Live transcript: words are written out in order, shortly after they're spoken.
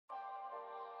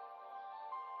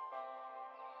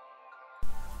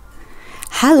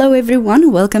Hello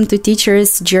everyone, welcome to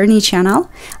Teacher's Journey channel.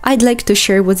 I'd like to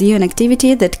share with you an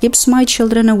activity that keeps my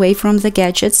children away from the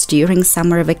gadgets during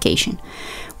summer vacation.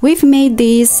 We've made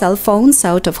these cell phones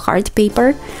out of hard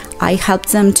paper. I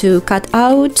helped them to cut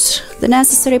out the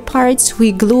necessary parts.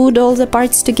 We glued all the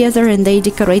parts together and they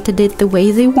decorated it the way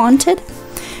they wanted.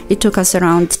 It took us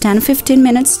around 10-15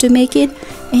 minutes to make it,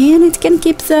 and it can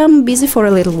keep them busy for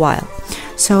a little while.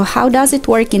 So how does it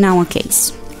work in our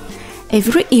case?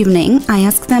 Every evening, I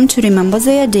ask them to remember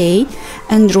their day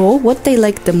and draw what they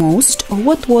liked the most, or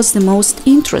what was the most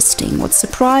interesting, what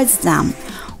surprised them,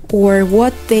 or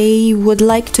what they would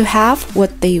like to have, where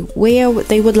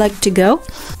they would like to go.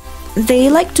 They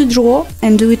like to draw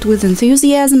and do it with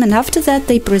enthusiasm, and after that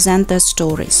they present their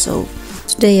stories. So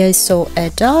today I saw a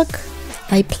dog,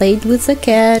 I played with the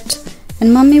cat,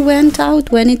 and mommy went out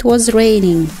when it was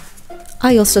raining.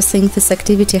 I also think this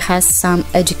activity has some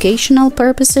educational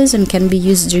purposes and can be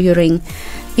used during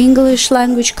English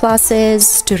language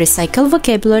classes to recycle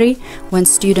vocabulary, when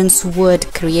students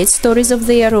would create stories of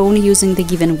their own using the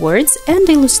given words and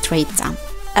illustrate them.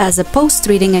 As a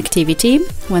post-reading activity,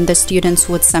 when the students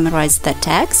would summarize the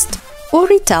text or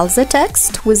retell the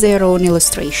text with their own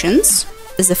illustrations.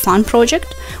 As a fun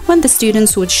project, when the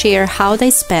students would share how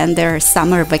they spent their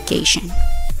summer vacation.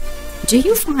 Do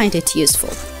you find it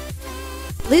useful?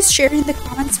 Please share in the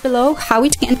comments below how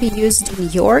it can be used in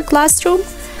your classroom.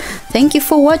 Thank you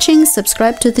for watching,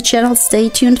 subscribe to the channel, stay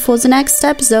tuned for the next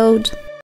episode.